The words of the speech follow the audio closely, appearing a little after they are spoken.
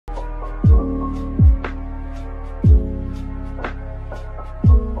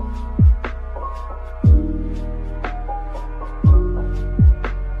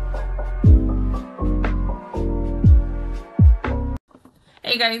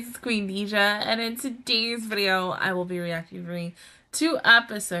guys, it's Queendija, and in today's video, I will be reacting to two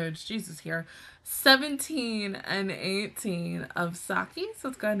episodes, Jesus here, 17 and 18 of Saki. So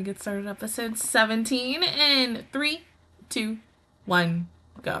let's go ahead and get started. Episode 17 in 3, 2, 1,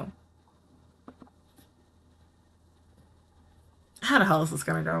 go. How the hell is this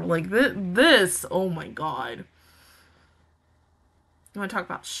gonna go? Like, this, oh my god. You wanna talk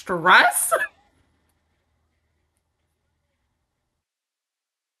about stress?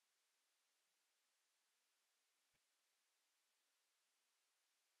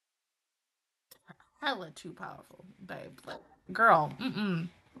 Hella too powerful, babe. Like, girl, If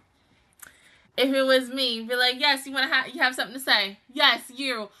it was me, be like, yes, you have something to say. Yes,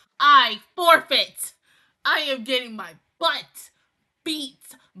 you. I forfeit. I am getting my butt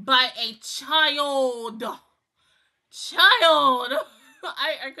beat by a child. Child.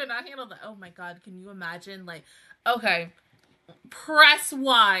 I could not handle that. Oh my god, can you imagine? Like, okay, press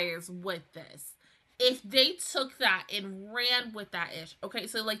wise with this. If they took that and ran with that ish, okay,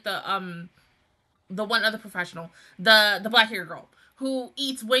 so like the one other professional, the black hair girl who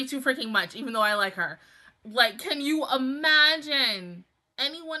eats way too freaking much, even though I like her. Like, can you imagine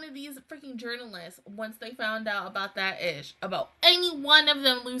any one of these freaking journalists once they found out about that ish, about any one of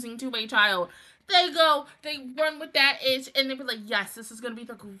them losing to a child? They run with that ish, and they be like, yes, this is gonna be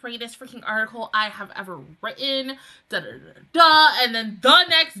the greatest freaking article I have ever written. Da da da da. And then the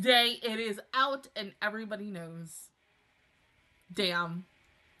next day, it is out, and everybody knows. Damn.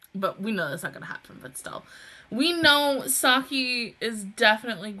 But we know that's not gonna happen, but still. We know Saki is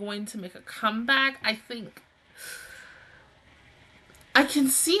definitely going to make a comeback. I think I can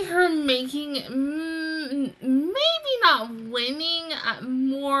see her making, maybe not winning,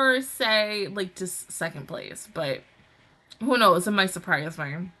 more say, like, just second place. But who knows? It might surprise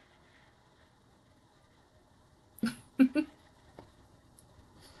me.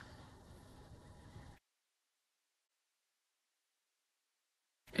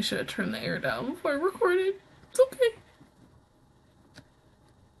 I should have turned the air down before I recorded. It's okay.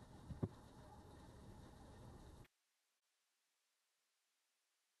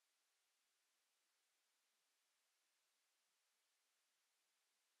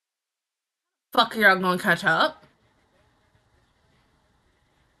 Fuck, y'all gonna catch up.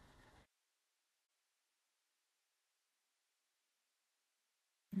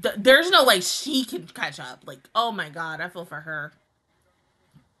 There's no way she can catch up. Like, oh my god, I feel for her.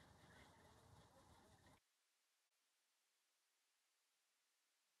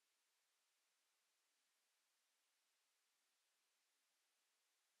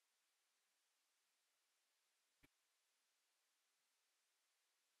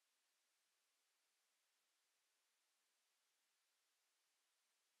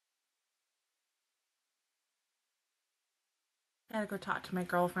 I gotta go talk to my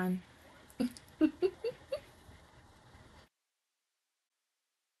girlfriend.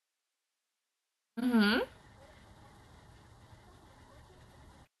 Mm-hmm.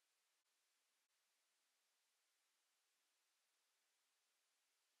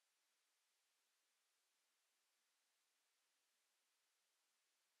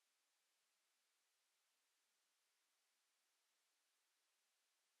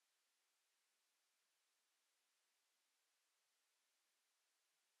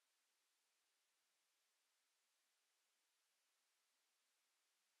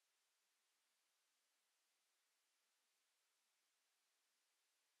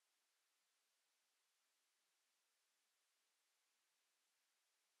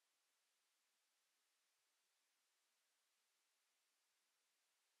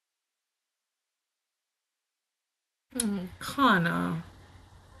 Kinda.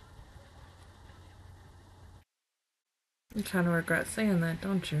 You kind of regret saying that,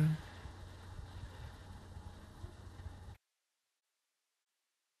 don't you?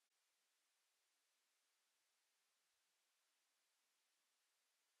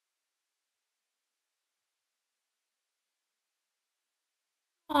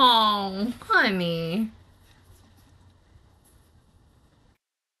 Oh, honey.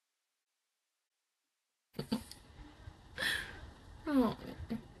 Oh,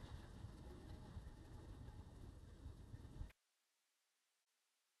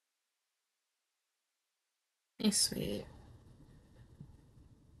 he's sweet.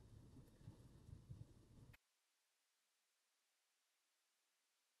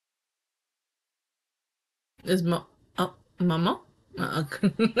 Is oh, Mama?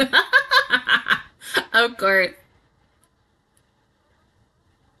 Of course.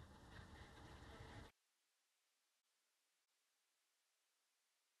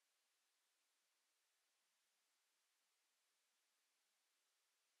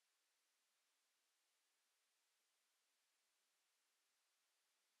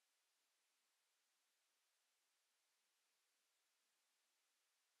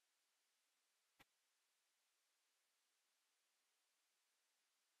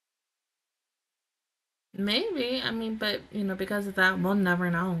 Maybe. I mean, but you know, because of that, we'll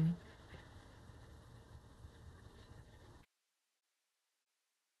never know.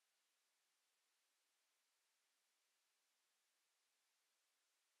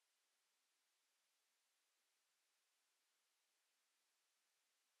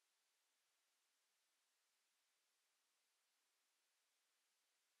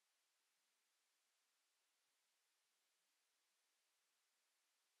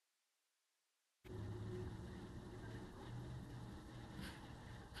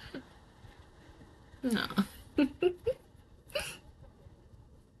 No.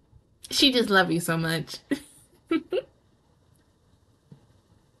 She just love you so much.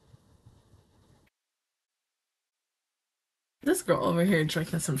 This girl over here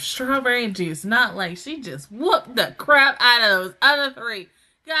drinking some strawberry juice, not like she just whooped the crap out of those other three.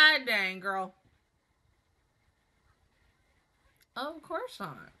 God dang, girl. Of course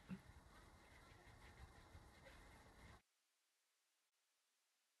not.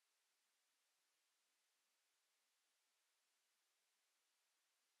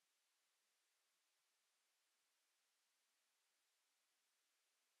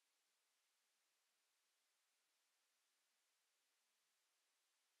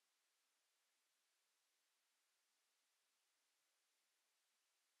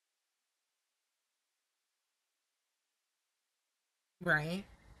 Right?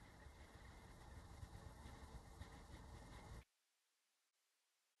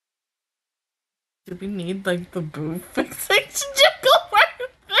 Do we need like the boob fixation jiggle right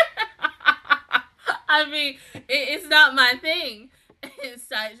there? I mean, it's not my thing. It's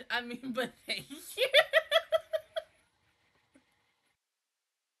such. I mean, but thank you.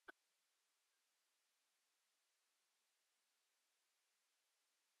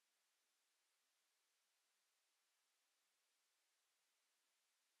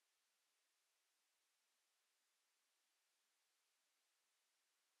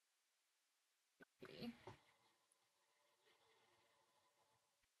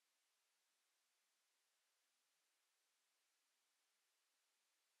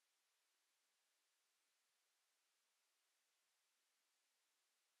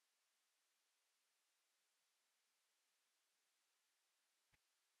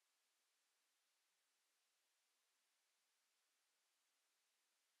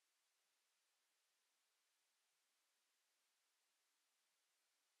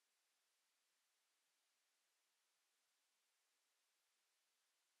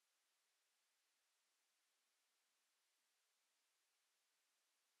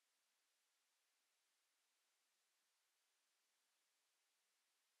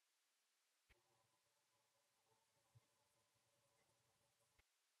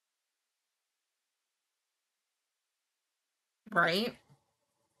 Right?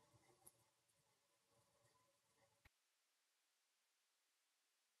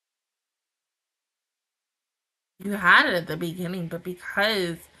 You had it at the beginning, but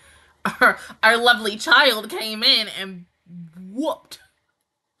because our lovely child came in and whooped,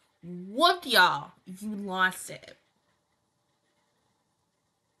 whooped y'all, you lost it.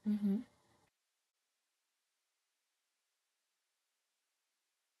 Mm-hmm.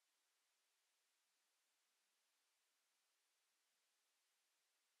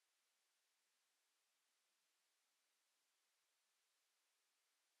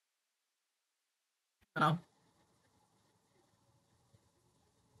 Oh,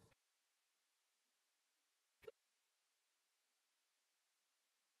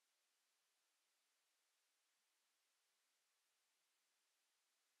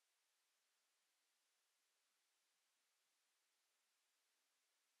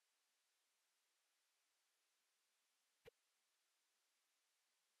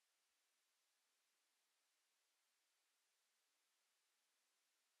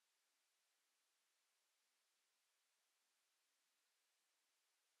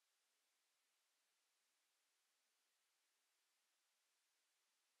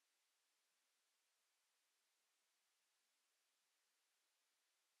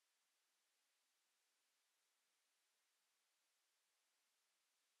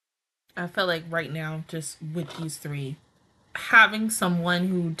 I feel like right now, just with these three, having someone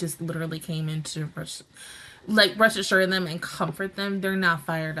who just literally came in to like reassure them and comfort them, they're not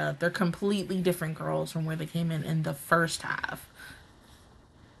fired up. They're completely different girls from where they came in the first half.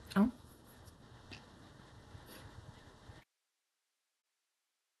 Oh,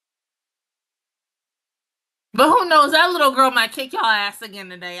 but who knows? That little girl might kick y'all ass again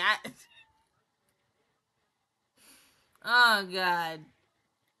today. Oh God.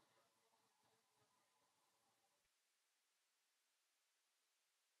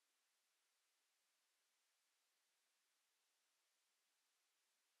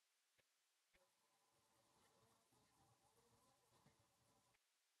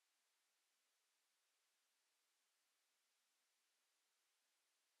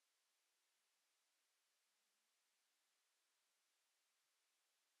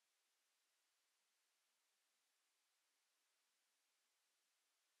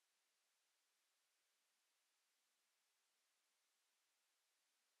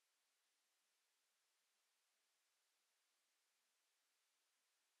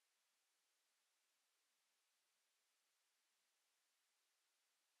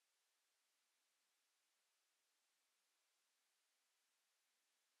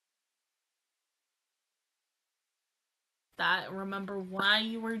 that. Remember why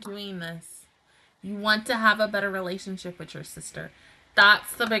you were doing this. You want to have a better relationship with your sister.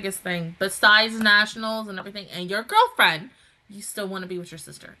 That's the biggest thing. Besides nationals and everything, and your girlfriend, you still want to be with your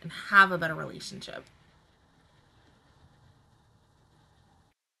sister and have a better relationship.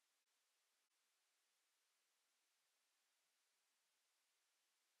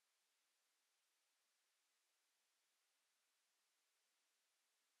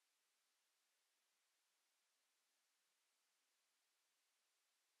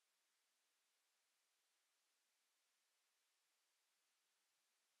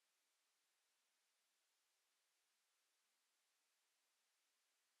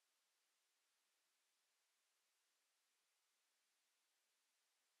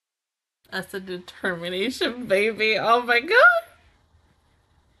 That's a determination, baby. Oh my god.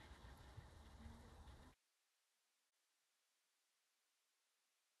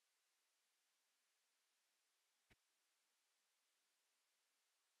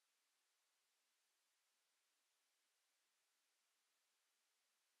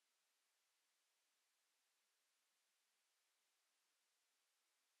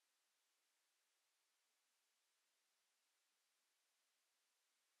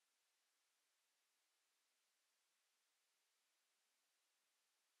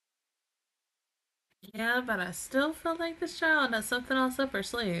 Yeah, but I still feel like this child has something else up her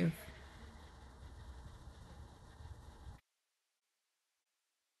sleeve.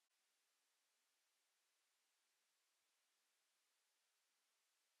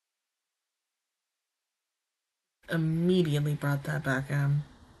 Immediately brought that back in.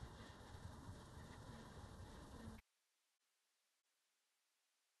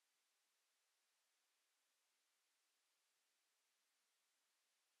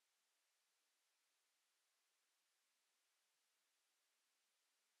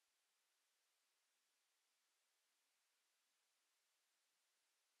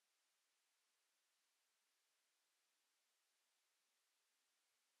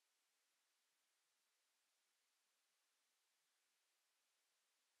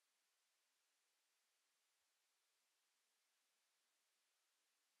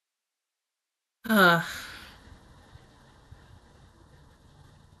 Ugh.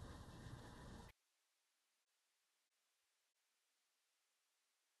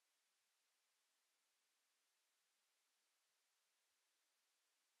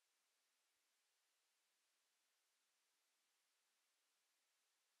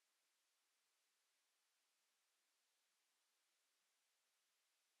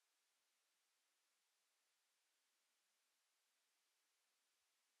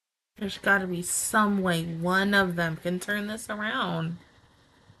 There's gotta be some way one of them can turn this around.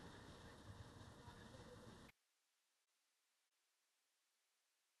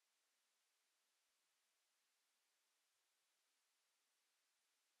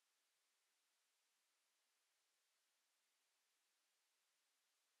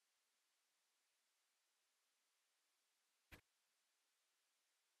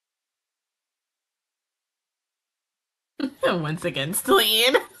 Once again,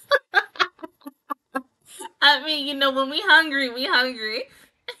 Celine. I mean, when we hungry, we hungry.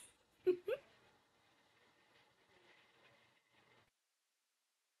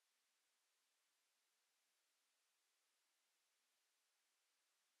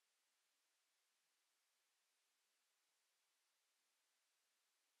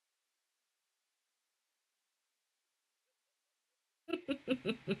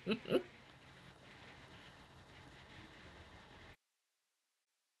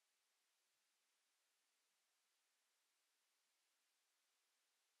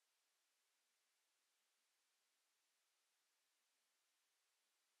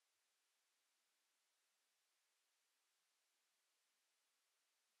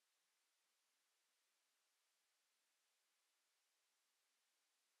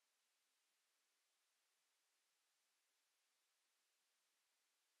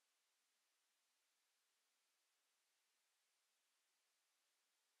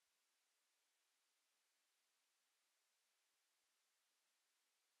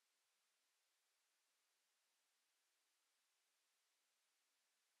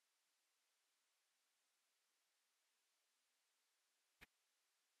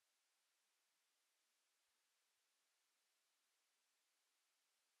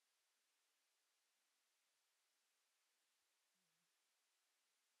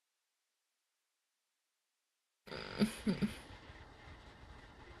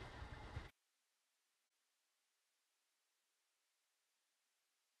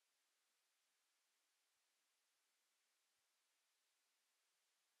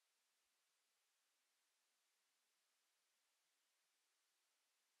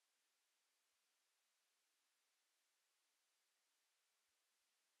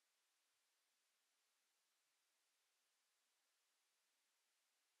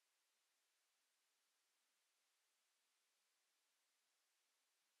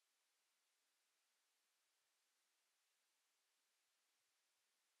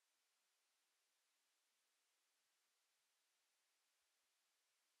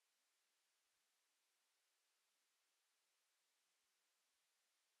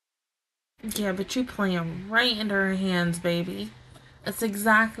 Yeah, but you play him right into her hands, baby. That's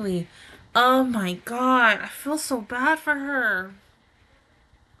exactly. Oh my god, I feel so bad for her.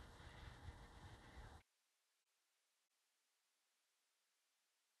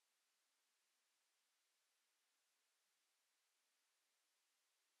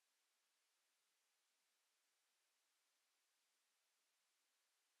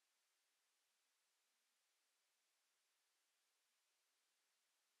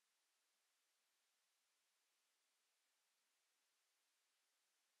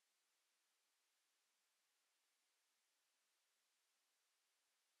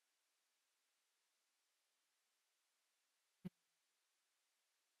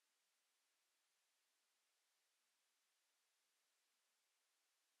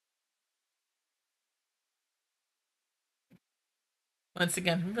 Once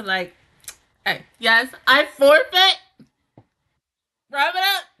again, be like, hey, yes, I forfeit. Wrap it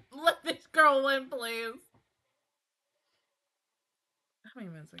up. Let this girl win, please. How many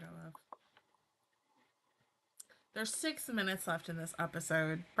minutes we got left? There's 6 minutes left in this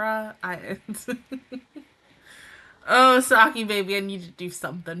episode, bruh. Oh, Saki baby, I need to do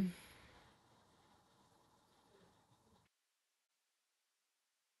something.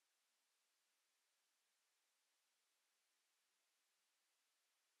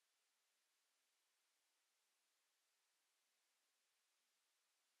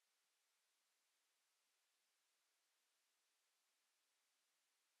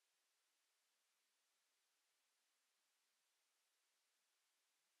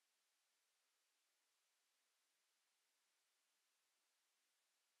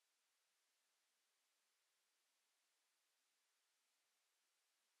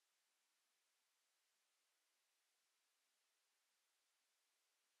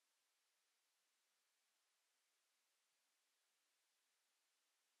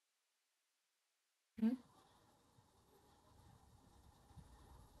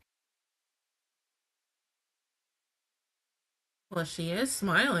 Well, she is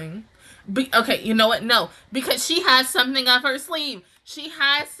smiling. Okay, you know what? No, because she has something up her sleeve. She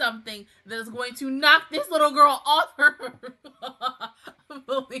has something that is going to knock this little girl off her.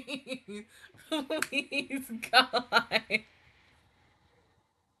 Please, please, God.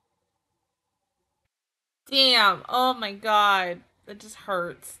 Damn. Oh my God. That just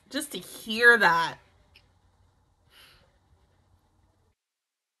hurts. Just to hear that.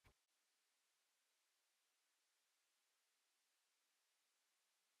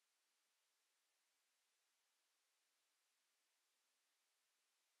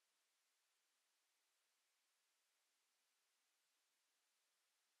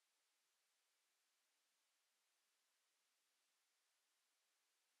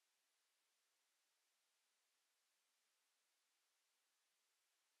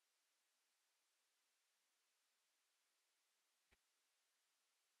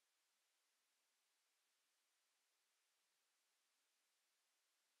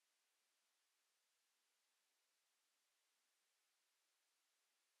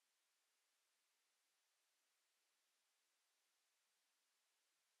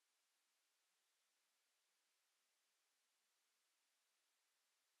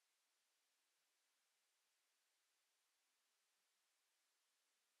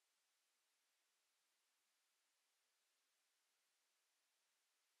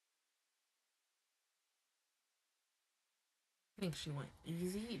 I think she went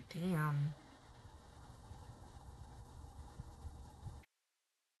easy. Damn.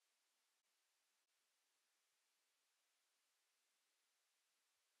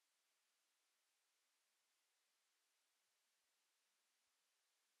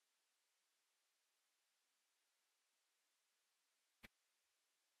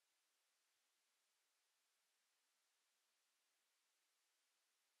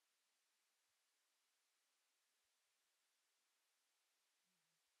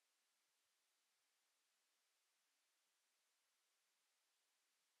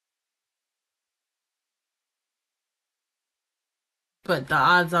 But the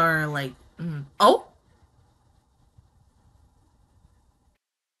odds are like, oh,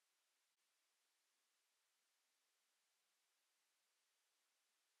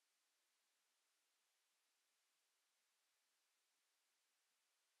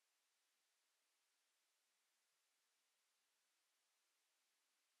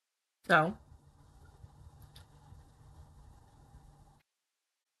 so.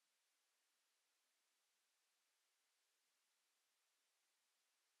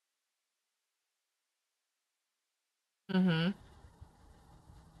 Mm-hmm.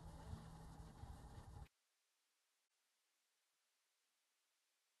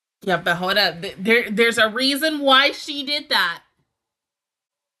 Yeah, but hold up. There's a reason why she did that.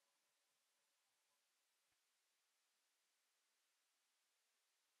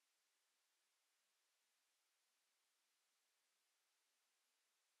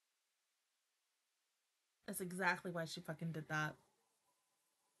 That's exactly why she fucking did that.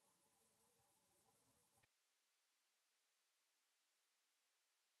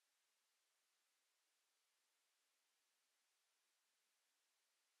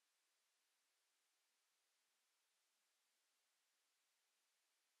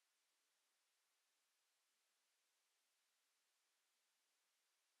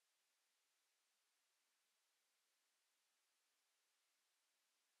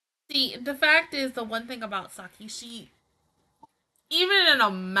 See, the fact is, the one thing about Saki, she, even in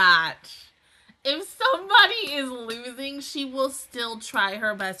a match, if somebody is losing, she will still try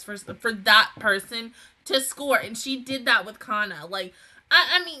her best for that person to score, and she did that with Kana. Like,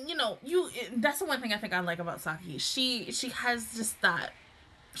 I mean, that's the one thing I think I like about Saki. She has just that.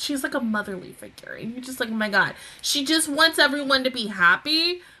 She's like a motherly figure, and you're just like, oh my god, she just wants everyone to be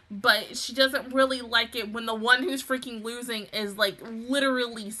happy. But she doesn't really like it when the one who's freaking losing is like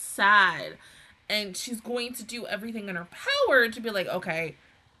literally sad, and she's going to do everything in her power to be like, okay,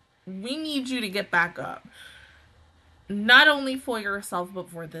 we need you to get back up. Not only for yourself, but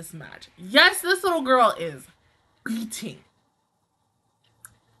for this match. Yes, this little girl is beating,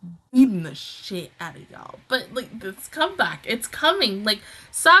 beating the shit out of y'all. But, like, this comeback, it's coming. Like,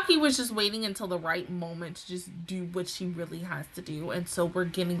 Saki was just waiting until the right moment to just do what she really has to do. And so we're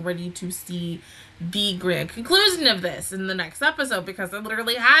getting ready to see the grand conclusion of this in the next episode, because it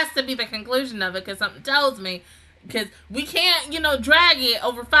literally has to be the conclusion of it, because something tells me. Because we can't, drag it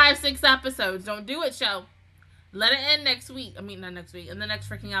over 5-6 episodes. Don't do it, show. Let it end next week. I mean, not next week. In the next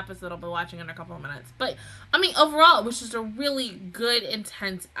freaking episode, I'll be watching in a couple of minutes. But, I mean, overall, it was just a really good,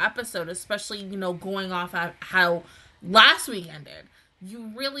 intense episode, especially, going off at how last week ended.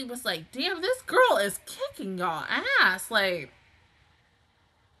 You really was like, damn, this girl is kicking y'all ass. Like,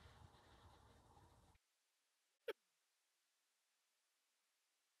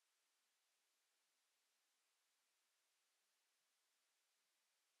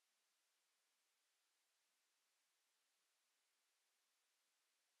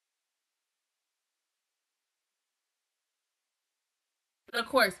 of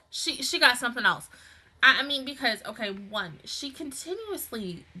course, she got something else. I mean, because okay, one, she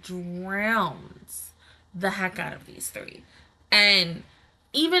continuously drowns the heck out of these three, and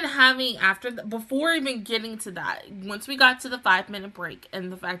even having before even getting to that, once we got to the 5 minute break,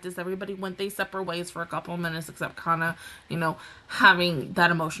 and the fact is everybody went their separate ways for a couple of minutes, except Kana, having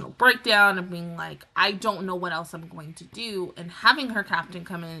that emotional breakdown and being like, I don't know what else I'm going to do, and having her captain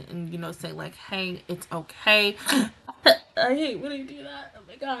come in and say like, hey, it's okay. I hate when I do that. Oh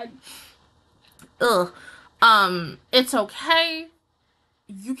my god. Ugh. It's okay.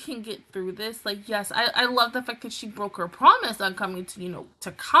 You can get through this. Like, yes, I love the fact that she broke her promise on coming to,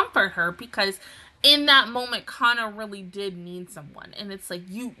 to comfort her, because in that moment, Kana really did need someone. And it's like,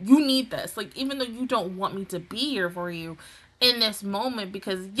 you need this. Like, even though you don't want me to be here for you in this moment,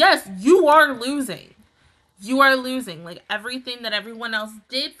 because yes, you are losing. You are losing. Like, everything that everyone else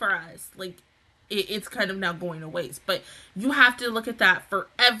did for us, like, it's kind of now going to waste. But you have to look at that for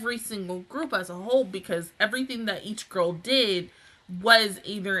every single group as a whole, because everything that each girl did was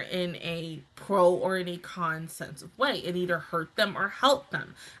either in a pro or in a con sense of way. It either hurt them or helped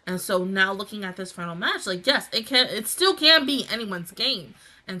them. And so now looking at this final match, like, yes, it still can be anyone's game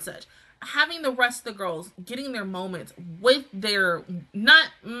and such. Having the rest of the girls getting their moments with their not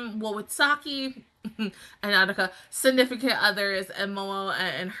well, with Saki and Attica, significant others, and Momo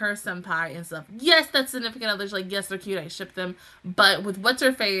and her senpai and stuff. Yes, that's significant others. Like, yes, they're cute. I ship them. But with what's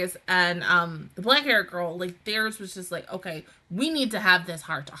her face and the black hair girl, like, theirs was just like, okay, we need to have this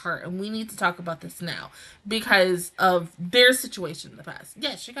heart to heart, and we need to talk about this now because of their situation in the past.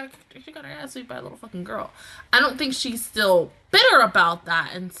 Yes, she got her ass beat by a little fucking girl. I don't think she's still bitter about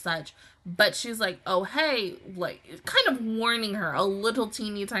that and such. But she's like, oh, hey, like, kind of warning her a little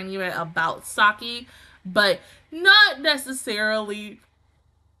teeny tiny bit about Saki, but not necessarily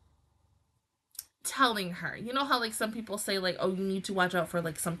telling her. You know how, like, some people say, like, oh, you need to watch out for,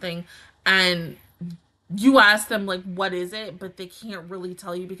 like, something, and you ask them, like, what is it, but they can't really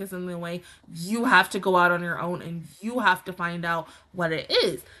tell you, because in the way, you have to go out on your own and you have to find out what it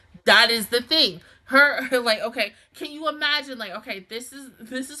is. That is the thing. Her like, okay, can you imagine, like, okay, this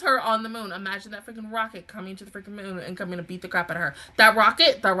is her on the moon. Imagine that freaking rocket coming to the freaking moon and coming to beat the crap out of her. That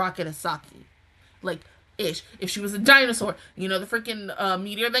rocket is Saki. Like, ish. If she was a dinosaur, the freaking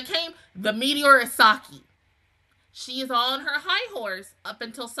meteor that came, the meteor is Saki. She is on her high horse up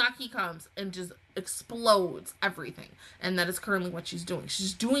until Saki comes and just explodes everything. And that is currently what she's doing.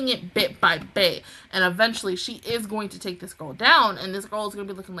 She's doing it bit by bit. And eventually she is going to take this girl down. And this girl is going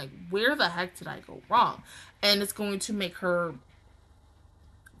to be looking like, where the heck did I go wrong? And it's going to make her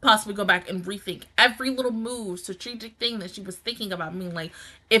possibly go back and rethink every little move, strategic thing that she was thinking about. I mean, like,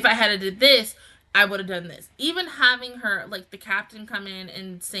 if I had did this, I would have done this. Even having her, like, the captain come in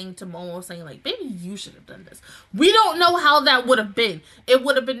and sing to Momo, saying, like, baby, you should have done this. We don't know how that would have been. It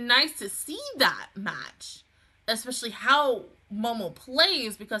would have been nice to see that match, especially how Momo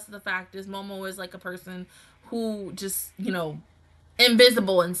plays, because of the fact is Momo is, like, a person who just, you know,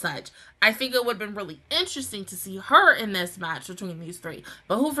 invisible and such. I think it would have been really interesting to see her in this match between these three.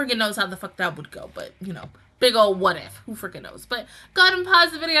 But who freaking knows how the fuck that would go. But, you know, big old what if. Who freaking knows. But go ahead and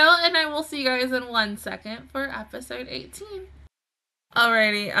pause the video, and I will see you guys in 1 second for episode 18.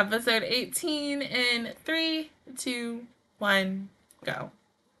 Alrighty, episode 18 in 3, 2, 1, go.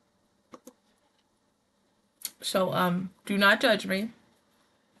 So, do not judge me.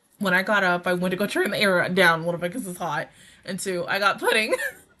 When I got up, I went to go turn the air down a little bit because it's hot. And 2, I got pudding.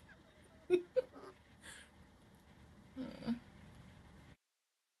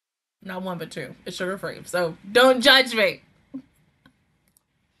 Not 1, but 2. It's sugar free. So don't judge me.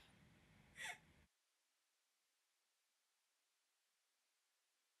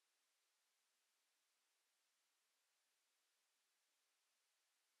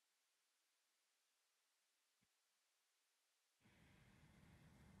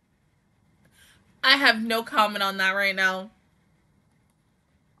 I have no comment on that right now.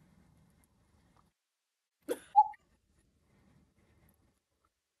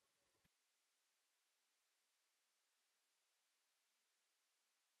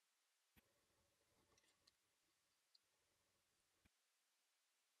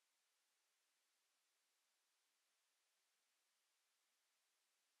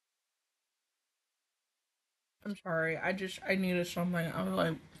 I'm sorry. I needed something. I was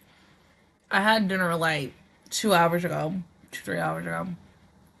like, I had dinner like 2 hours ago, 3 hours ago.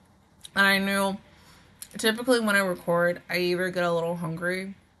 And I knew typically when I record, I either get a little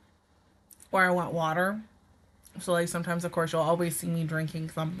hungry or I want water. So, like, sometimes, of course, you'll always see me drinking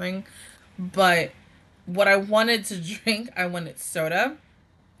something. But what I wanted to drink, I wanted soda.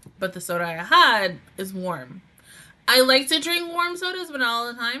 But the soda I had is warm. I like to drink warm sodas, but not all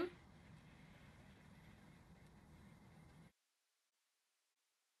the time.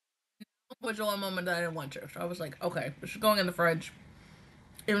 Which was one moment that I didn't want to. So I was like, okay, this is going in the fridge.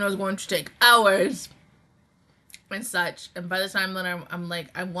 Even though it's going to take hours and such. And by the time that I'm like,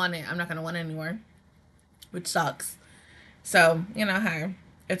 I want it, I'm not going to want it anymore. Which sucks. So, you know, hey,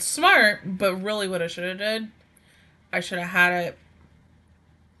 it's smart, but really what I should have did, I should have had it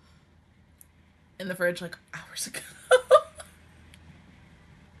in the fridge like hours ago.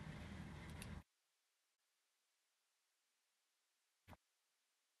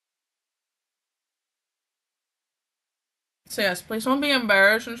 So yes, please don't be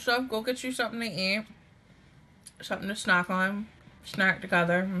embarrassed and stuff. Go get you something to eat. Something to snack on. Snack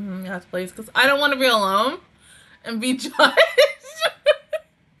together. Yes, please. Because I don't want to be alone and be judged.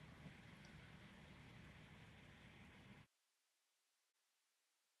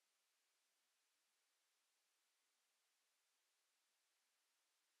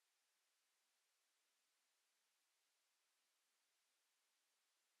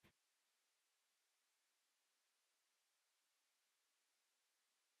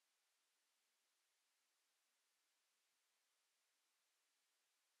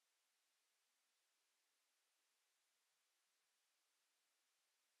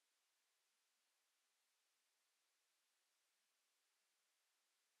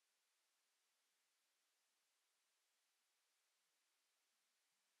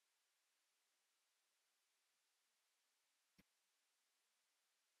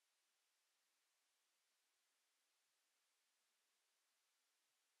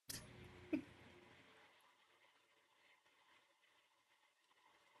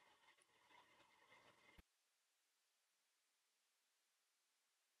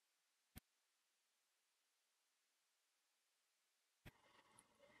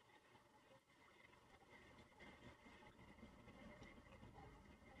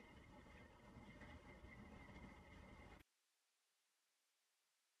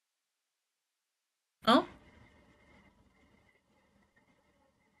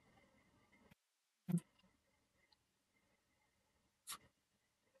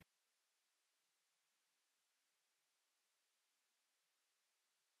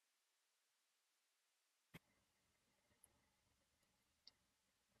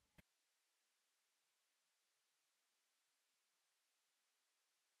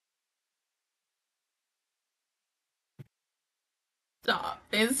 Stop.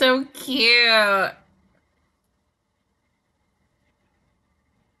 It's so cute.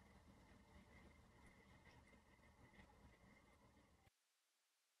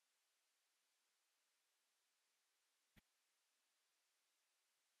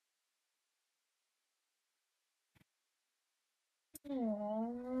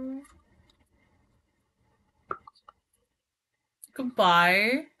 Aww.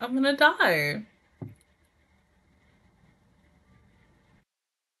 Goodbye. I'm gonna die.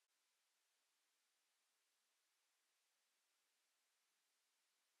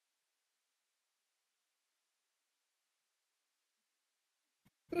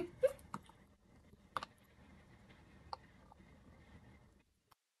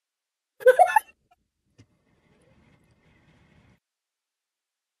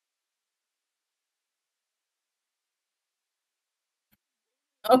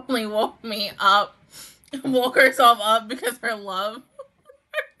 Only woke me up. Woke herself up because her love.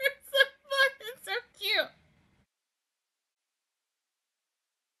 It's so fucking so cute.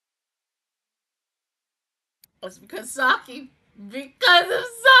 It's because Saki. Because of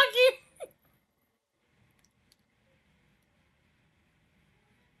Saki.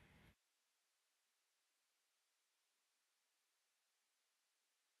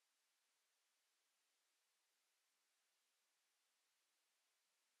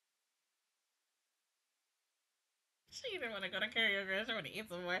 She didn't want to go to karaoke. She want to eat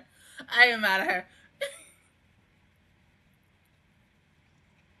somewhere. I am mad at her.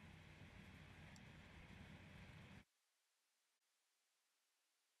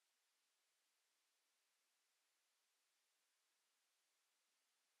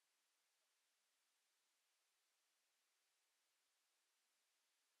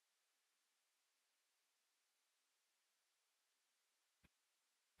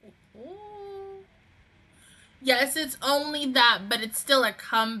 Ooh. Yes, it's only that, but it's still a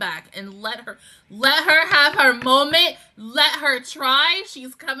comeback. And let her have her moment. Let her try.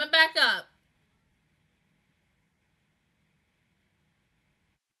 She's coming back up.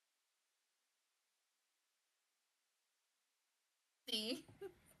 See,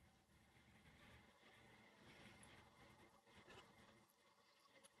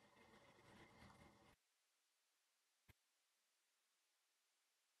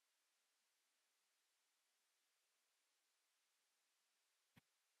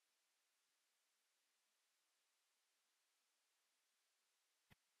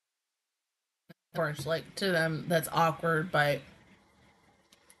 of course, like to them, that's awkward, but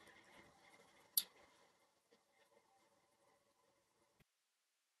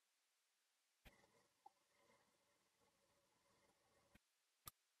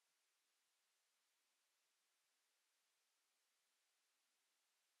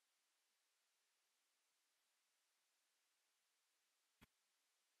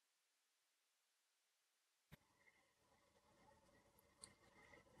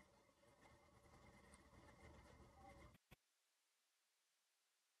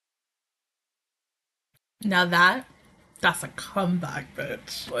now that's a comeback,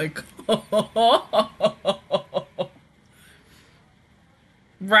 bitch. Like,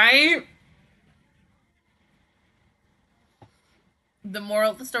 right? The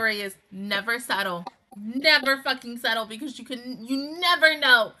moral of the story is never settle. Never fucking settle because you never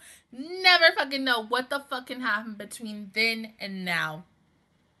know. Never fucking know what the fuck can happen between then and now.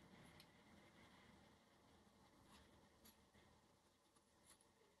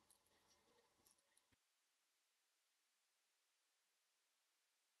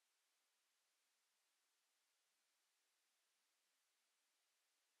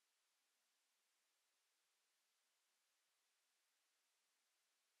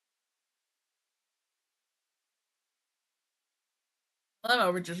 I love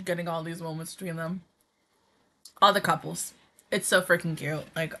how we're just getting all these moments between them. All the couples. It's so freaking cute.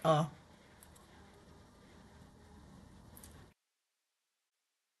 Like, oh.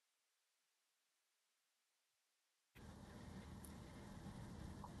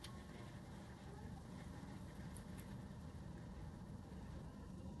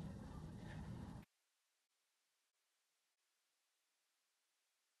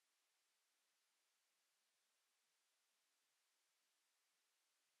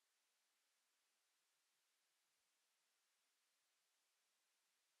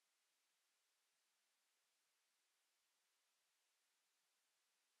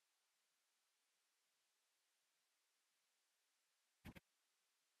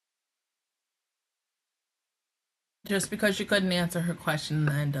 Just because you couldn't answer her question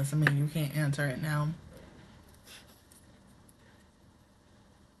then doesn't mean you can't answer it now.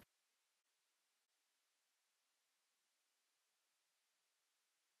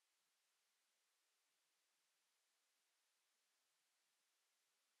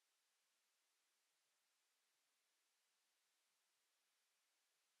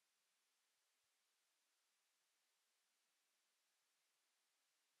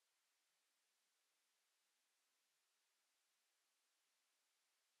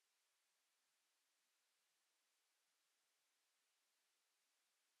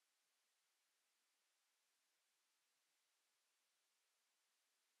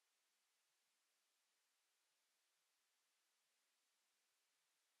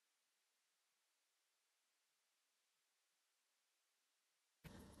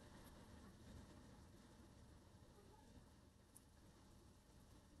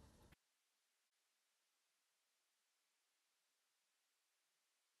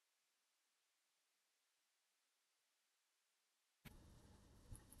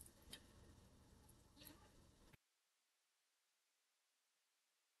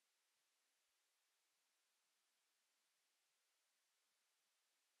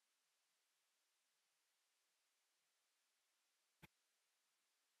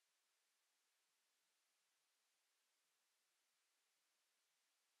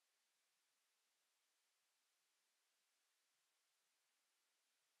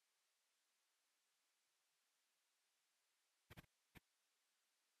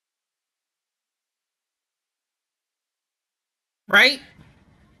 Right?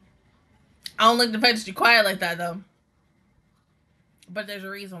 I don't like the fact that you quiet like that though. But there's a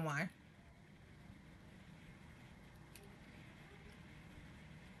reason why.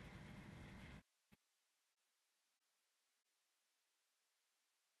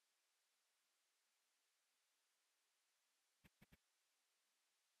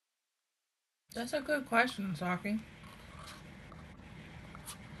 That's a good question, Saki.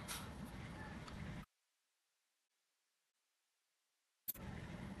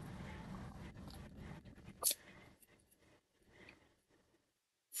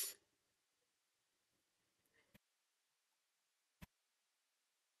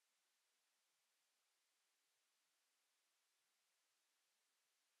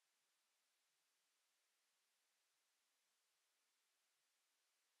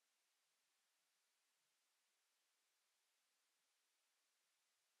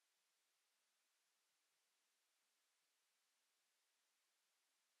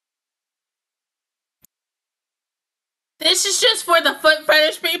 This is just for the foot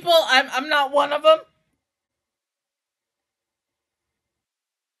fetish people. I'm not one of them.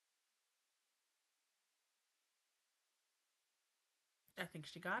 I think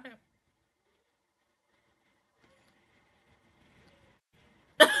she got it.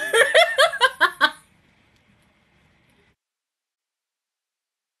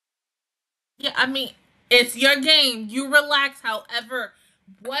 Yeah, I mean, it's your game. You relax. However,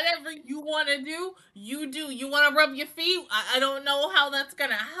 whatever you want to do, you do. You want to rub your feet? I don't know how that's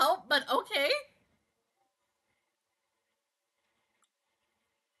gonna help, but okay.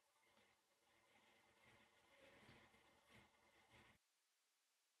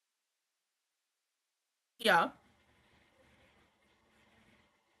 Yeah.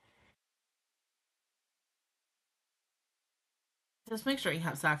 Just make sure you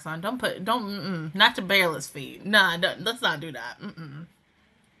have socks on. Not to bareless feet. Nah, let's not do that. Mm-mm.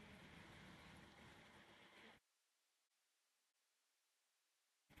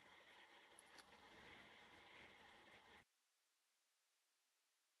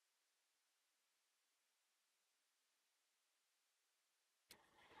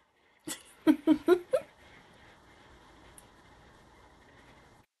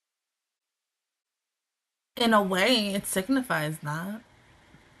 In a way, it signifies that.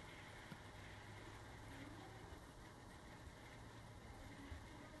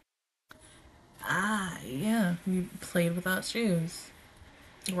 Ah, yeah. You played without shoes.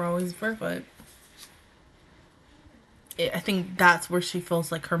 We're always barefoot. I think that's where she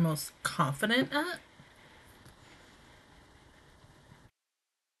feels like her most confident at.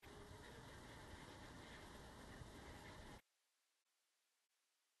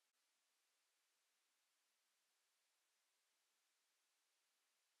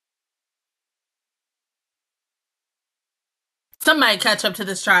 Somebody catch up to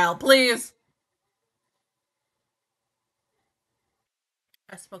this child, please.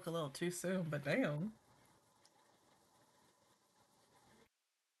 I spoke a little too soon, but damn.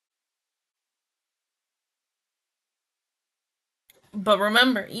 But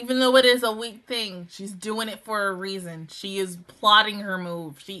remember, even though it is a weak thing, she's doing it for a reason. She is plotting her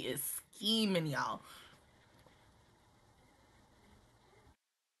move. She is scheming, y'all.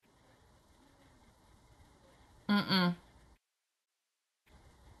 Mm-mm.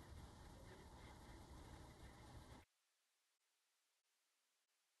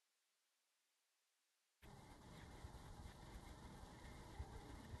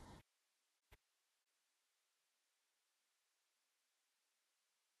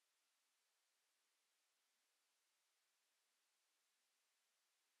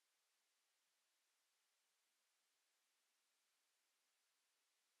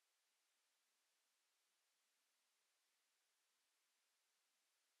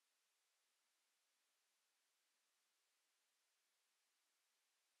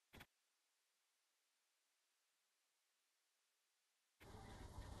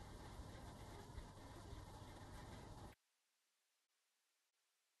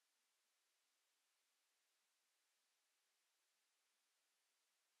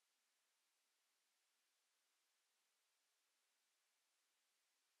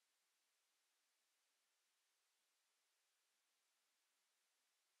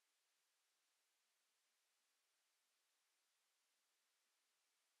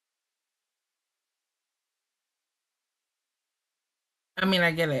 I mean,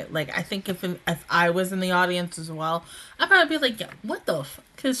 I get it. Like, I think if I was in the audience as well, I'd probably be like, "Yeah, what the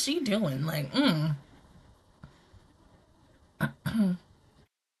fuck is she doing?" Like,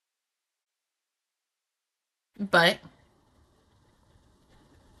 but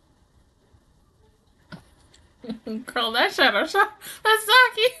Girl, that shadow shot. That's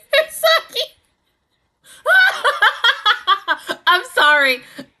Saki. It's Saki. I'm sorry.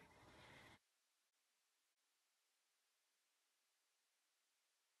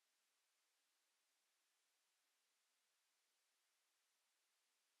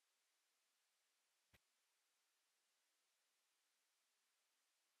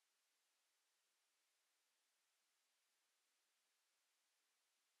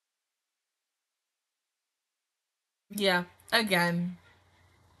 Yeah, again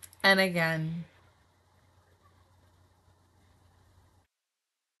and again.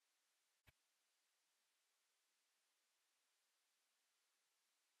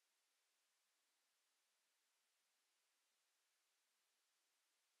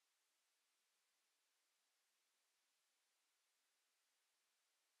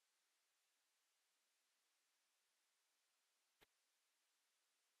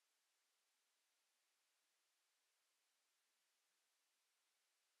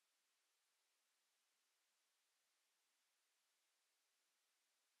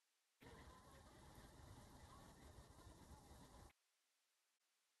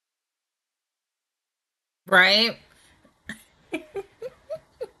 Right?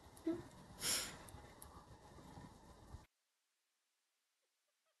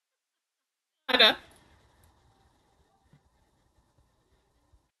 I know.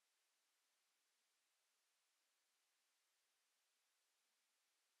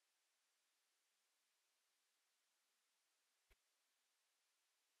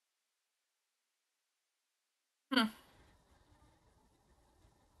 Hmm.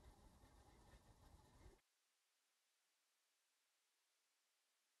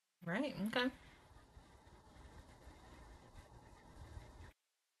 Right, okay.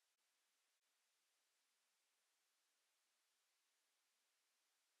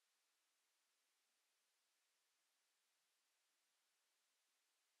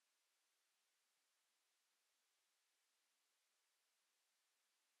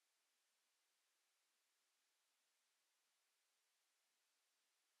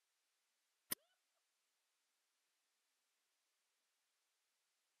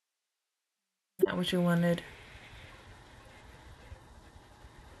 Not what you wanted.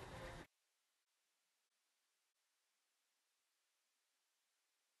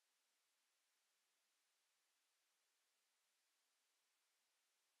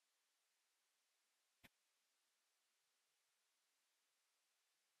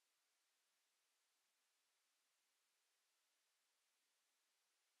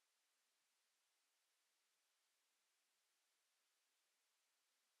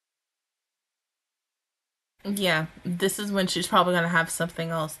 Yeah, this is when she's probably gonna have something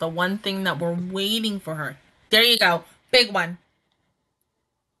else. The one thing that we're waiting for her. There you go. Big one.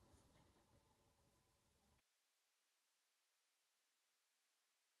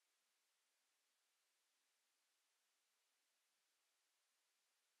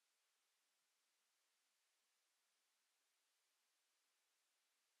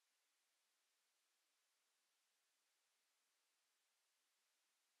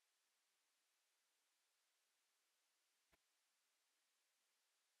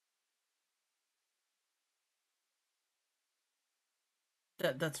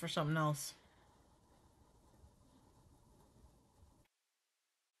 That's for something else.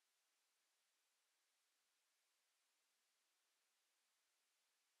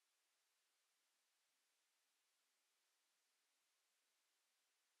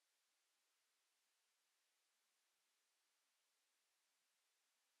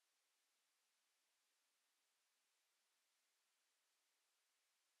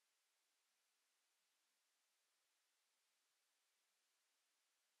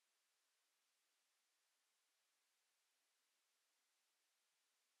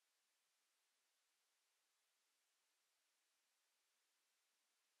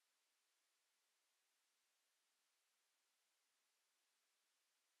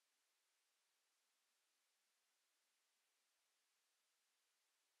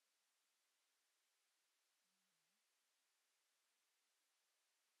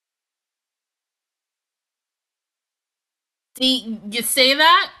 See, you say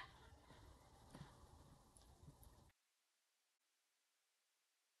that?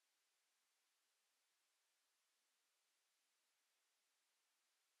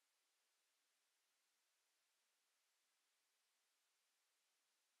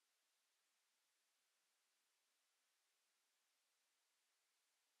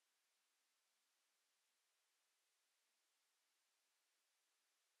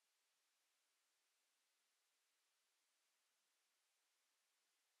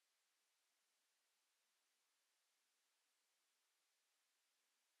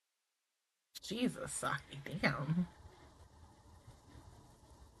 Jesus, Saki, damn.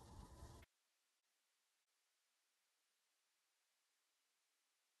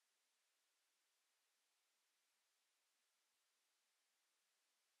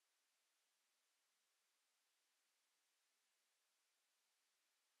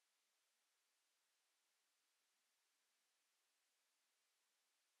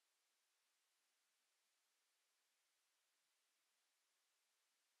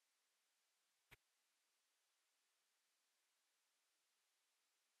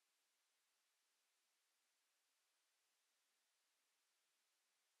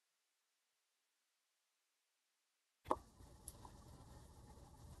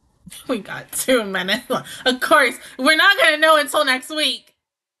 We got 2 minutes. Of course, we're not gonna know until next week.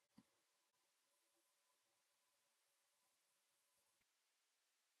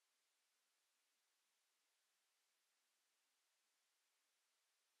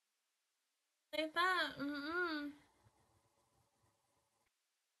 Like that.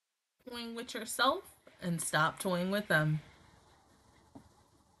 Toying with yourself and stop toying with them.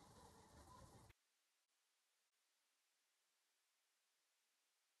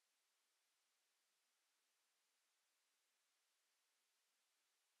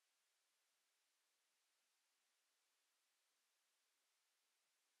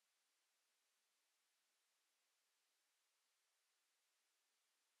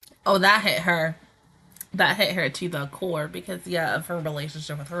 Oh, that hit her. That hit her to the core because, yeah, of her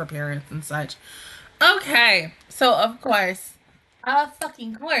relationship with her parents and such. Okay, so of course,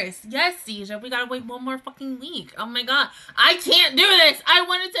 fucking course, yes, Deja, we gotta wait one more fucking week. Oh my god, I can't do this. I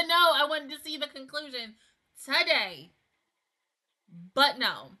wanted to know. I wanted to see the conclusion today, but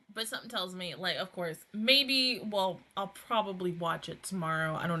no. But something tells me, like, of course, maybe. Well, I'll probably watch it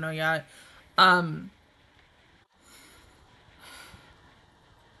tomorrow. I don't know yet. Um,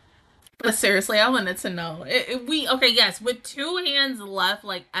 but seriously, I wanted to know. We okay? Yes, with 2 hands left,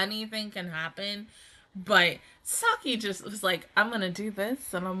 like anything can happen. But Saki just was like, "I'm gonna do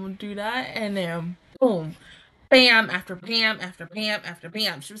this and I'm gonna do that," and then boom, bam after bam after bam after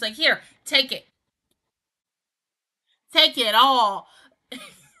bam. She was like, "Here, take it all."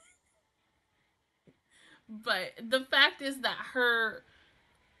 But the fact is that her,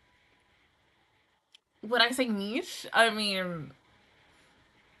 would I say niche? I mean,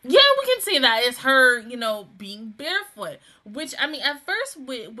 yeah, we can say that it's her, being barefoot. Which I mean, at first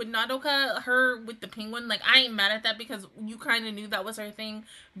with Nadoka, her with the penguin, like I ain't mad at that because you kind of knew that was her thing.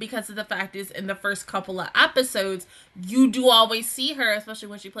 Because of the fact is, in the first couple of episodes, you do always see her, especially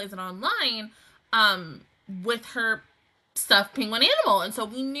when she plays it online, um, with her stuffed penguin animal, and so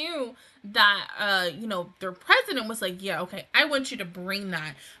we knew that their president was like, yeah, okay, I want you to bring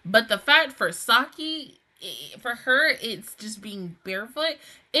that. But the fact for Saki, for her, it's just being barefoot.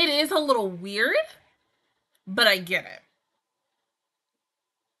 It is a little weird, but I get it.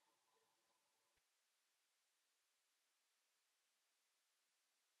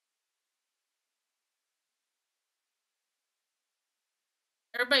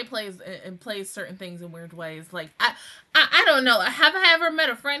 Everybody plays and plays certain things in weird ways. Like I don't know. Have I ever met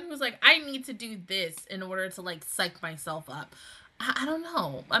a friend who's like, I need to do this in order to like psych myself up? I don't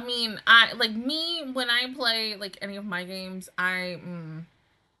know. I mean, I like me when I play like any of my games.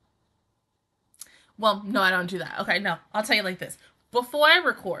 Well, no, I don't do that. Okay, no, I'll tell you like this. Before I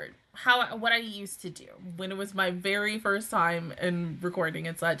record, how what I used to do when it was my very first time in recording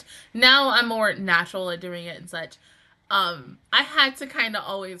and such. Now I'm more natural at doing it and such. I had to kind of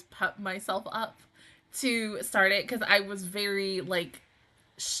always pep myself up to start it because I was very like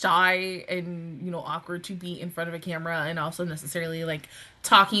shy and awkward to be in front of a camera and also necessarily like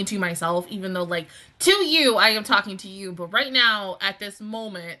talking to myself, even though like to you I am talking to you, but right now at this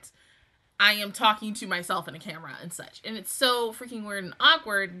moment I am talking to myself in a camera and such. And it's so freaking weird and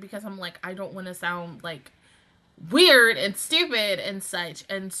awkward because I'm like, I don't want to sound like weird and stupid and such.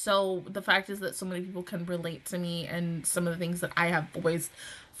 And so the fact is that so many people can relate to me and some of the things that I have voiced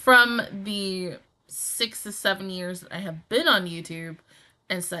from the 6 to 7 years that I have been on YouTube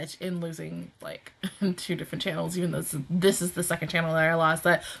and such, in losing like 2 different channels, even though this is the second channel that I lost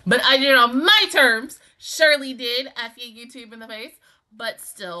that. But I did it on my terms. Surely did. F you, YouTube in the face. But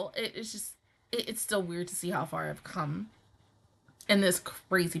still, it's just it's still weird to see how far I've come in this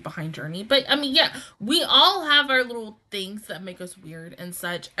crazy behind journey. But I mean, yeah, we all have our little things that make us weird and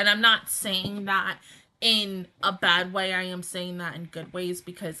such. And I'm not saying that in a bad way. I am saying that in good ways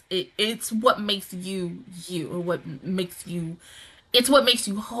because it's what makes you you, or what makes you it's what makes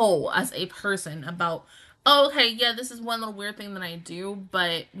you whole as a person about, oh, okay, yeah, this is one little weird thing that I do,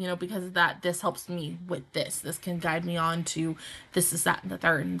 but because of that, this helps me with this. This can guide me on to this is that and the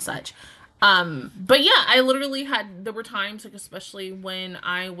third and such. But yeah, I literally there were times, like, especially when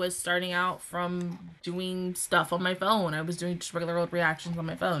I was starting out from doing stuff on my phone. I was doing just regular old reactions on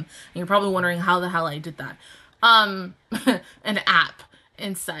my phone. And you're probably wondering how the hell I did that. Um, an app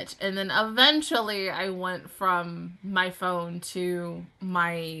and such. And then eventually I went from my phone to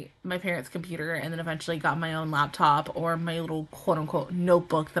my parents' computer, and then eventually got my own laptop or my little quote unquote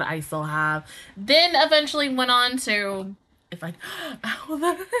notebook that I still have. Then eventually went on to, if I oh,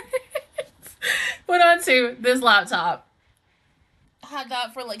 that went on to this laptop. Had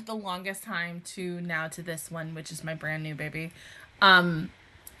that for like the longest time, to now to this one, which is my brand new baby. Um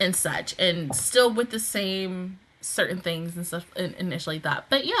and such, and still with the same certain things and stuff initially that.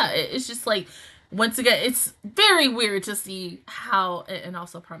 But yeah, it's just like, once again, it's very weird to see how, and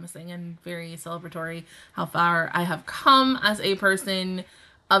also promising and very celebratory, how far I have come as a person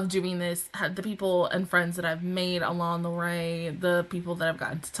of doing this, the people and friends that I've made along the way, the people that I've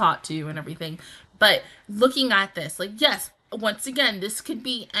gotten to talk to and everything. But looking at this, like, yes, once again, this could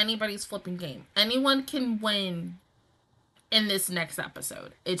be anybody's flipping game. Anyone can win in this next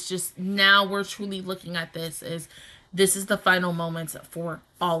episode. It's just, now we're truly looking at this as, this is the final moments for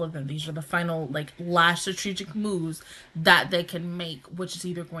all of them. These are the final, like, last strategic moves that they can make, which is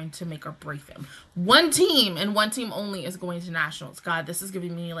either going to make or break them. One team, and one team only, is going to nationals. God, this is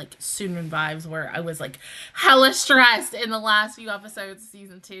giving me like Soonrin vibes, where I was like hella stressed in the last few episodes of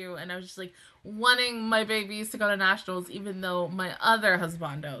season 2, and I was just like wanting my babies to go to nationals, even though my other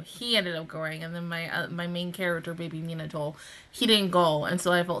husbando, he ended up going, and then my main character, baby Minato, he didn't go. And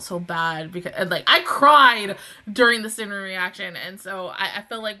so I felt so bad, because, and like, I cried during the Soonrin reaction. And so I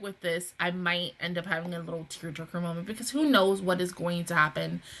feel like with this, I might end up having a little tearjerker moment, because who knows what is going to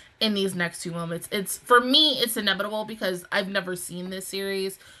happen in these next 2 moments. It's, for me, it's inevitable, because I've never seen this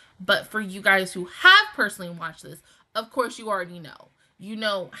series. But for you guys who have personally watched this, of course you already know. You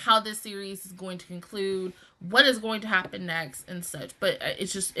know how this series is going to conclude, what is going to happen next and such. But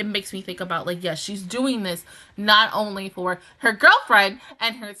it's just, it makes me think about, like, yes, she's doing this not only for her girlfriend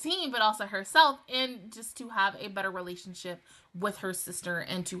and her team, but also herself, and just to have a better relationship with her sister,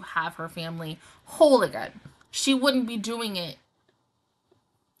 and to have her family whole again. She wouldn't be doing it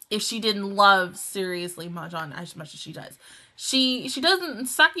if she didn't love, seriously, Mahjong as much as she does. She doesn't,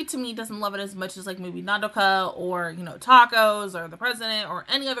 Saki to me doesn't love it as much as, like, maybe Nadoka, or, you know, Tacos, or the president, or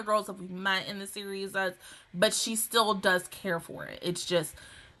any other girls that we've met in the series does, but she still does care for it. It's just,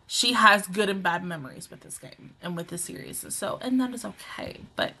 she has good and bad memories with this game and with this series. So, and that is okay.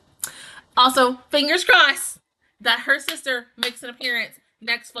 But also, fingers crossed that her sister makes an appearance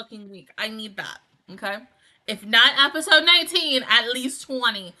next fucking week. I need that. Okay? If not episode 19, at least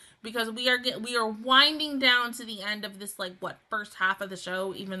 20. Because we are winding down to the end of this, like, what, first half of the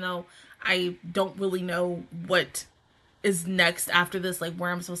show, even though I don't really know what is next after this, like,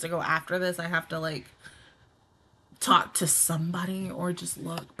 where I'm supposed to go after this. I have to, like, talk to somebody or just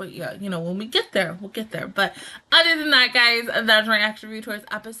look. But yeah, you know, when we get there, we'll get there. But other than that, guys, that's my action review towards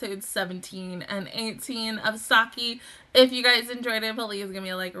episodes 17 and 18 of Saki. If you guys enjoyed it, please give me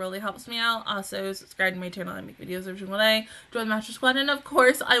a like. It really helps me out. Also, subscribe to my channel. I make videos every single day. Join the Master Squad. And of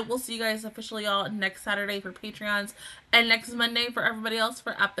course, I will see you guys officially all next Saturday for Patreons, and next Monday for everybody else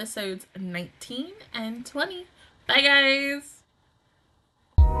for episodes 19 and 20. Bye, guys!